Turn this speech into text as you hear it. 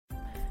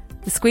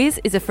The Squiz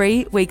is a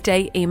free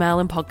weekday email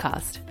and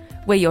podcast.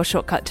 We're your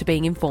shortcut to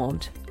being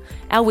informed.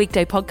 Our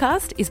weekday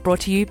podcast is brought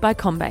to you by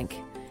CommBank,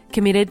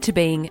 committed to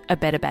being a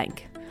better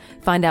bank.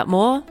 Find out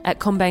more at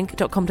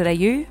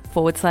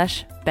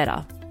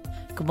commbank.com.au/better.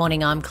 Good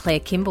morning, I'm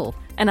Claire Kimball.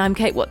 And I'm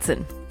Kate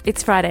Watson.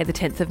 It's Friday the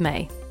 10th of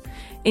May.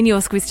 In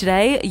your Squiz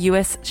today,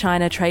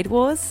 US-China trade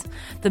wars,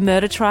 the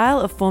murder trial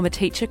of former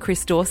teacher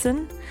Chris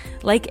Dawson,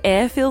 Lake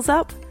Eyre fills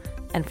up,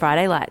 and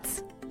Friday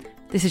lights.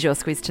 This is your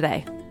Squiz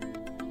today.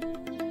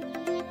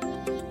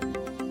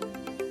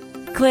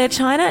 Claire,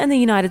 China and the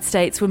United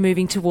States were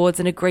moving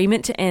towards an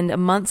agreement to end a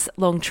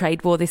months-long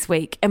trade war this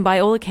week, and by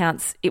all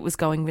accounts, it was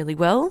going really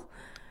well,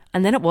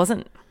 and then it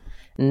wasn't.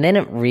 And then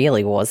it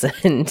really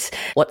wasn't.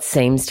 What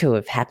seems to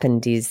have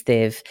happened is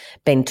they've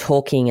been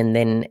talking and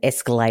then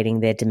escalating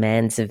their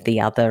demands of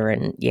the other,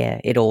 and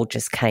it all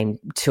just came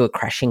to a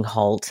crashing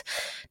halt.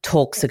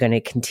 Talks are going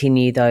to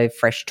continue, though,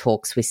 fresh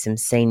talks with some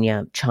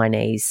senior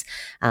Chinese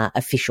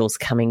officials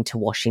coming to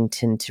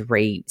Washington to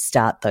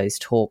restart those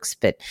talks.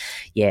 But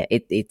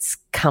it's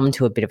come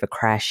to a bit of a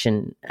crash,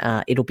 and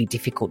it'll be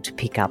difficult to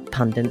pick up,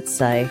 pundits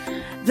say.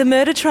 The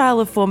murder trial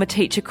of former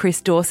teacher Chris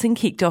Dawson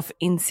kicked off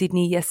in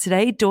Sydney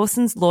yesterday.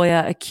 Dawson's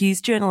lawyer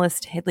accused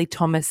journalist Hedley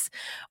Thomas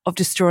of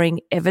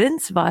destroying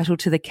evidence vital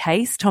to the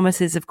case. Thomas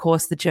is, of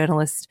course, the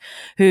journalist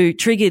who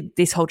triggered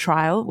this whole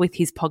trial with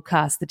his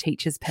podcast, The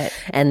Teacher's Pet.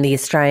 And the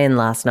Australian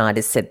last night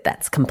has said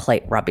that's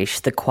complete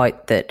rubbish. The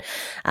quote that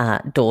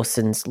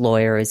Dawson's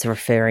lawyer is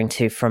referring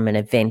to from an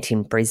event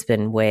in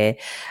Brisbane where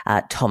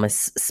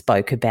Thomas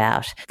spoke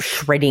about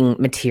shredding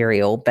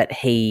material, but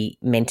he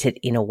meant it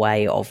in a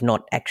way of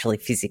not actually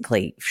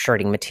physically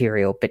shredding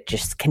material, but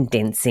just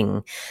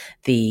condensing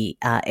the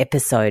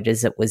episode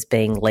as it was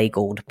being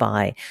legaled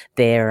by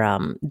their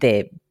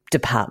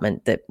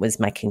department that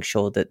was making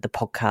sure that the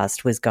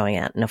podcast was going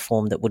out in a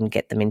form that wouldn't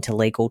get them into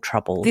legal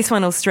trouble. This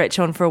one will stretch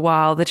on for a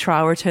while. The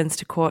trial returns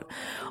to court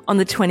on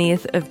the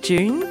 20th of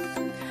June.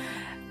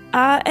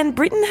 And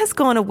Britain has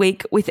gone a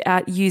week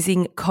without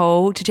using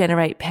coal to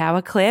generate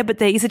power, Claire, but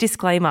there is a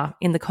disclaimer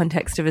in the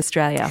context of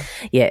Australia.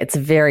 Yeah, it's a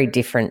very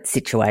different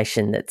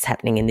situation that's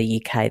happening in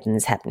the UK than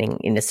is happening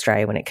in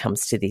Australia when it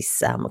comes to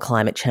this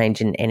climate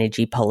change and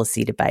energy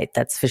policy debate,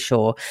 that's for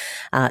sure.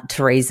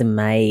 Theresa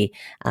May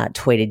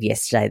tweeted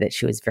yesterday that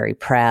she was very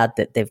proud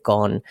that they've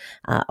gone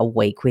a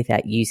week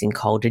without using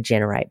coal to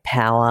generate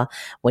power.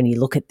 When you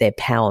look at their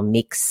power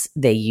mix,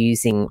 they're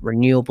using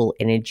renewable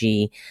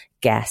energy,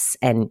 gas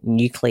and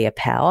nuclear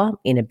power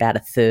in about a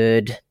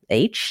third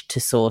each to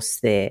source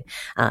their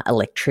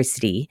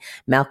electricity.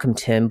 Malcolm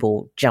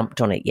Turnbull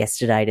jumped on it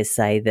yesterday to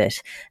say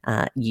that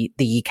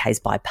the UK's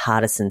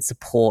bipartisan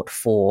support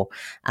for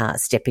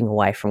stepping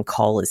away from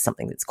coal is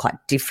something that's quite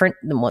different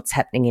than what's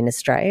happening in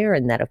Australia,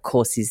 and that, of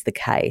course, is the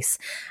case.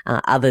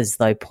 Others,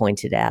 though,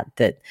 pointed out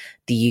that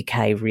the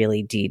UK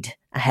really did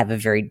have a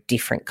very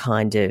different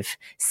kind of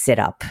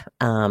setup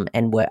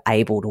and were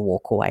able to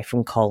walk away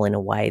from coal in a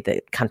way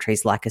that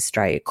countries like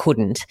Australia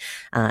couldn't.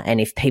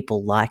 And if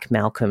people like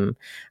Malcolm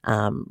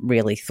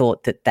really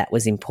thought that that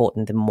was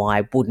important, then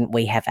why wouldn't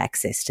we have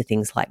access to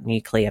things like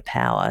nuclear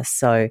power?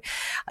 So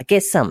I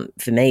guess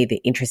for me,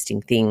 the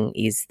interesting thing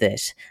is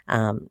that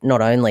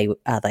not only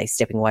are they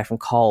stepping away from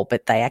coal,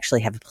 but they actually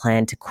have a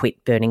plan to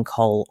quit burning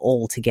coal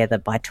altogether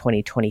by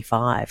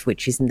 2025,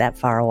 which isn't that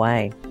far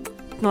away.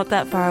 Not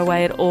that far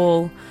away at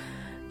all.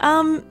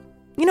 You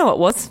know what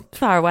was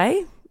far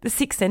away? The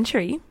 6th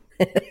century.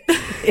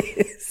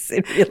 Yes,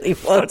 it really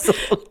was a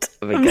long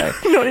time ago.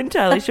 I'm not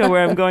entirely sure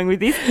where I'm going with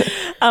this.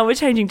 We're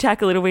changing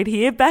tack a little bit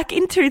here. Back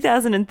in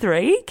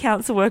 2003,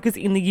 council workers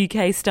in the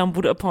UK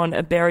stumbled upon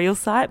a burial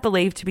site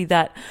believed to be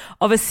that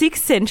of a 6th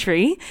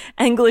century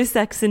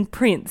Anglo-Saxon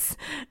prince.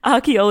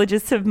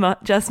 Archaeologists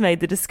have just made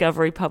the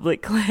discovery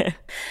public, Claire.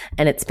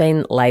 And it's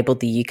been labelled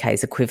the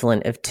UK's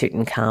equivalent of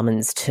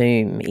Tutankhamun's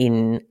tomb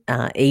in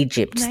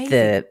Egypt.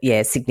 Amazing.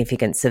 The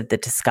significance of the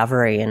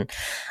discovery.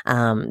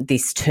 And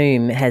this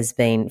tomb has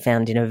been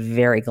found in a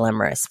very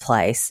glamorous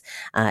place.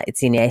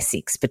 It's in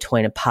Essex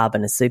between a pub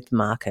and a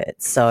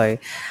supermarket. So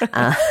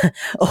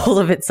all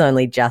of it's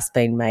only just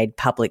been made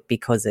public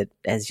because it,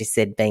 as you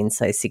said, been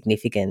so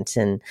significant.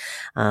 And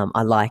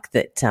I like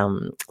that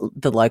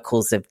the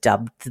locals have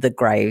dubbed the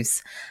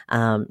grave's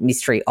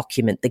mystery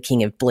occupant the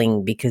King of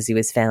Bling because he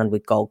was found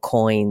with gold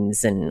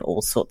coins and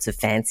all sorts of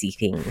fancy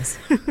things.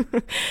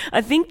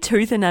 I think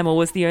tooth enamel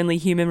was the only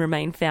human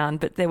remain found,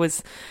 but there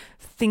was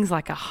things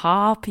like a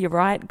harp, you're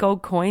right,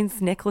 gold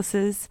coins,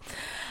 necklaces.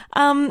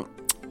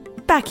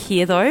 Back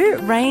here, though,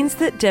 rains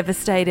that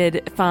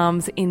devastated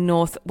farms in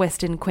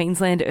northwestern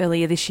Queensland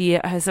earlier this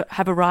year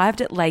have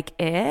arrived at Lake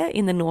Eyre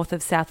in the north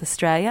of South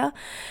Australia.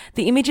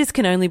 The images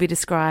can only be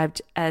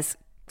described as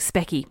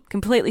specky,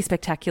 completely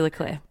spectacular,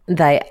 Claire.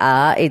 They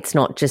are. It's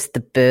not just the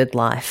bird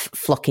life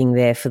flocking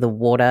there for the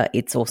water,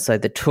 it's also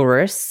the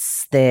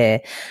tourists.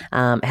 They're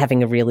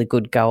having a really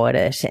good go at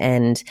it,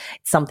 and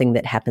it's something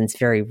that happens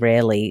very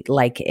rarely.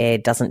 Lake Eyre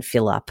doesn't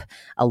fill up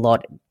a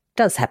lot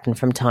does happen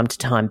from time to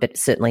time, but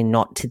certainly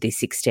not to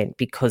this extent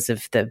because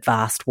of the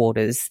vast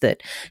waters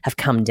that have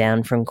come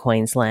down from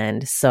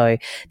Queensland. So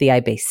the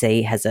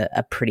ABC has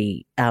a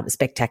pretty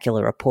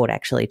spectacular report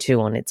actually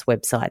too on its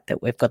website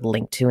that we've got a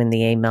link to in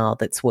the email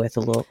that's worth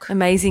a look.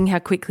 Amazing how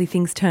quickly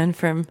things turn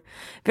from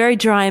very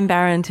dry and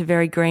barren to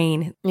very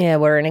green. Yeah,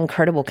 we're an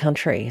incredible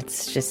country.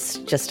 It's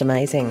just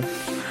amazing.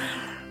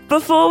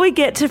 Before we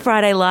get to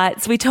Friday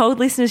Lights, we told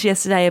listeners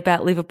yesterday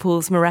about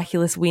Liverpool's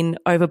miraculous win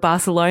over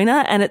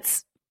Barcelona, and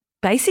it's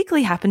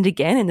basically happened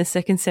again in the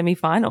second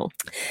semi-final.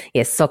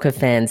 Yes, soccer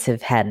fans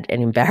have had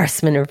an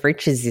embarrassment of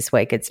riches this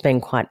week. It's been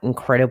quite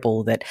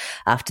incredible that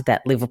after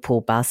that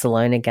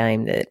Liverpool-Barcelona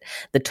game that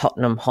the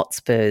Tottenham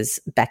Hotspurs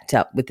backed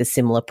up with a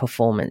similar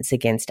performance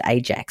against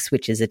Ajax,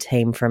 which is a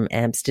team from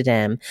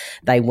Amsterdam.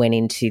 They went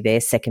into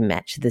their second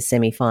match of the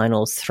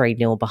semi-finals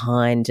 3-0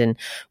 behind and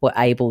were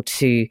able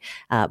to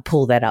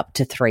pull that up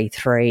to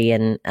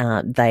 3-3,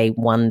 and they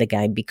won the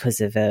game because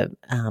of a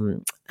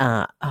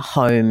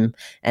home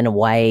and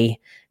away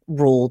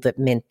rule that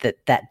meant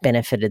that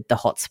benefited the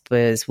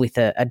Hotspurs with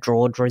a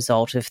drawed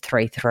result of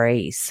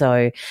 3-3.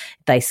 So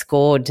they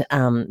scored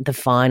the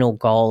final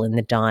goal in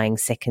the dying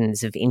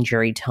seconds of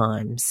injury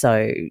time.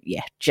 So,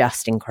 yeah,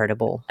 just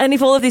incredible. And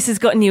if all of this has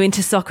gotten you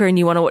into soccer and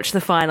you want to watch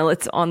the final,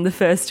 it's on the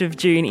 1st of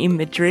June in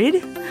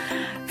Madrid.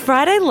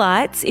 Friday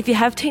Lights, if you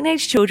have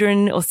teenage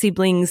children or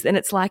siblings, then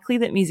it's likely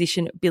that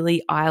musician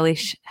Billie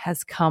Eilish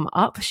has come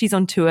up. She's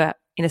on tour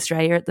in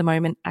Australia at the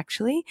moment,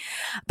 actually.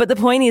 But the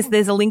point is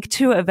there's a link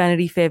to a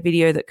Vanity Fair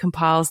video that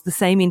compiles the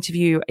same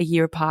interview a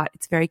year apart.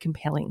 It's very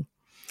compelling.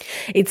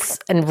 It's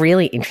a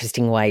really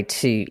interesting way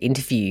to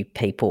interview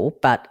people,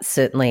 but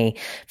certainly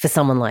for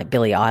someone like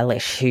Billie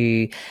Eilish,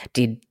 who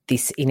did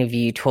this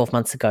interview 12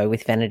 months ago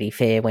with Vanity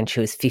Fair when she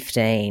was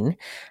 15,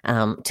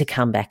 to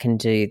come back and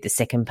do the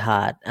second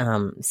part,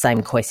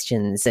 same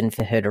questions, and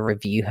for her to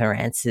review her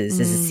answers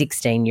as a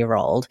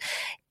 16-year-old,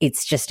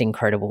 it's just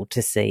incredible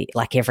to see,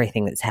 like,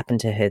 everything that's happened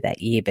to her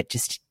that year, but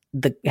just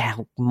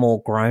how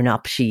more grown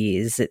up she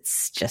is.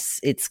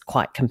 It's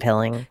quite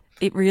compelling.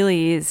 It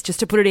really is. Just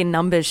to put it in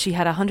numbers, she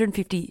had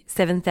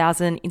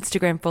 157,000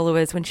 Instagram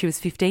followers when she was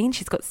 15.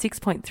 She's got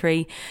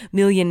 6.3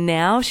 million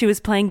now. She was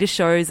playing to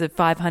shows of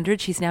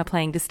 500. She's now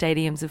playing to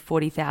stadiums of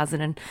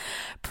 40,000, and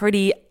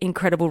pretty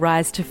incredible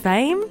rise to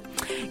fame.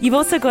 You've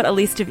also got a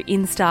list of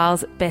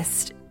InStyle's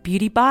best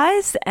beauty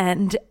buys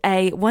and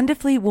a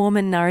wonderfully warm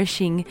and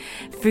nourishing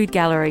food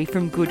gallery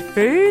from Good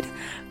Food.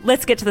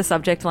 Let's get to the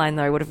subject line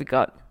though. What have we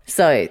got?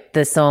 So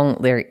the song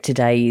lyric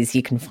today is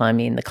 "You Can Find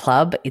Me in the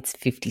Club." It's a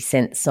 50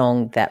 Cent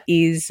song that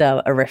is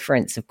a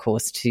reference, of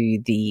course, to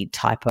the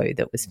typo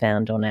that was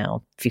found on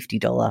our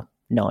 $50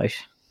 note.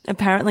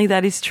 Apparently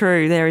that is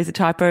true. There is a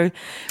typo.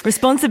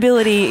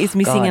 Responsibility is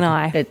missing an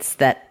eye. It's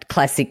that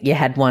classic "you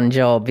had one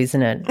job,"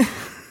 isn't it?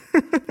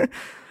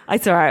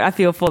 It's all right. I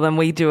feel for them.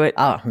 We do it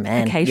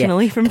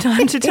occasionally from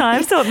time to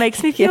time, so it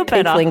makes me feel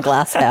better. People in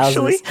glass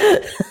houses.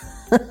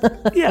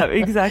 Yeah,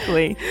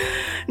 exactly.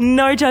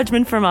 No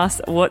judgment from us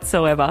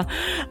whatsoever.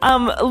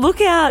 Look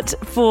out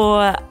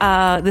for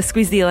the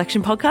Squiz the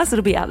Election podcast.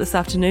 It'll be out this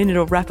afternoon.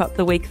 It'll wrap up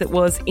the week that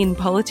was in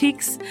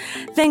politics.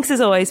 Thanks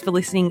as always for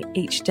listening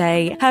each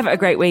day. Have a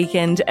great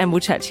weekend and we'll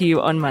chat to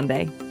you on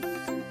Monday.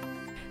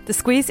 The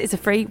Squiz is a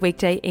free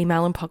weekday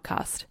email and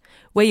podcast.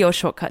 We're your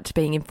shortcut to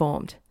being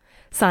informed.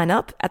 Sign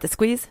up at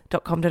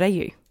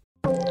thesquiz.com.au.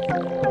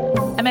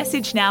 A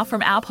message now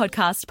from our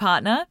podcast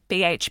partner,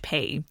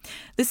 BHP.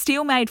 The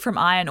steel made from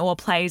iron ore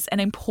plays an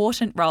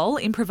important role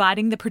in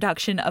providing the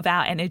production of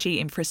our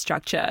energy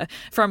infrastructure,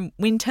 from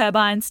wind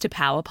turbines to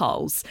power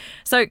poles.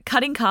 So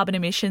cutting carbon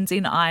emissions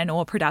in iron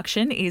ore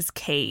production is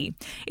key.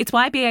 It's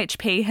why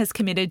BHP has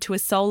committed to a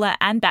solar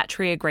and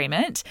battery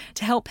agreement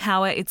to help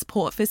power its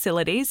port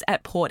facilities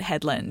at Port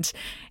Hedland.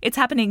 It's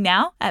happening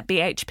now at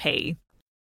BHP.